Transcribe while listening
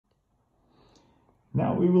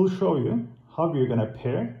Now we will show you how we're going to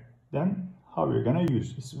pair, then how we're going to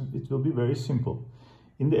use. It will be very simple.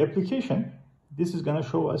 In the application, this is going to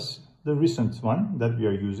show us the recent one that we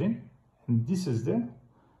are using. And this is the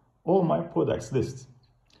all my products list.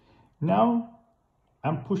 Now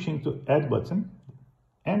I'm pushing to add button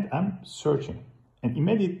and I'm searching. And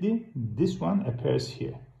immediately this one appears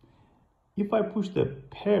here. If I push the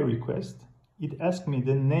pair request, it asks me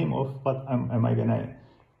the name of what am I gonna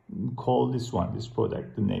call this one, this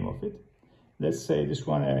product, the name of it. Let's say this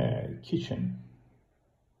one kitchen.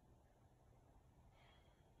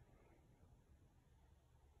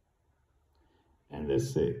 And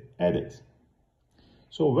let's say edit.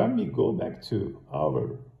 So when we go back to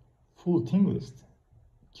our full thing list,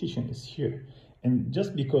 kitchen is here. And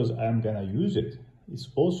just because I'm gonna use it, it's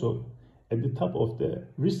also at the top of the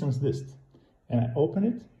recent list. And I open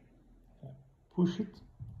it, push it,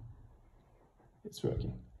 it's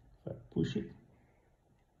working. If I push it,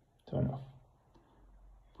 turn off,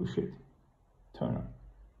 push it, turn on,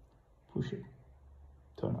 push it,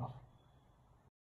 turn off.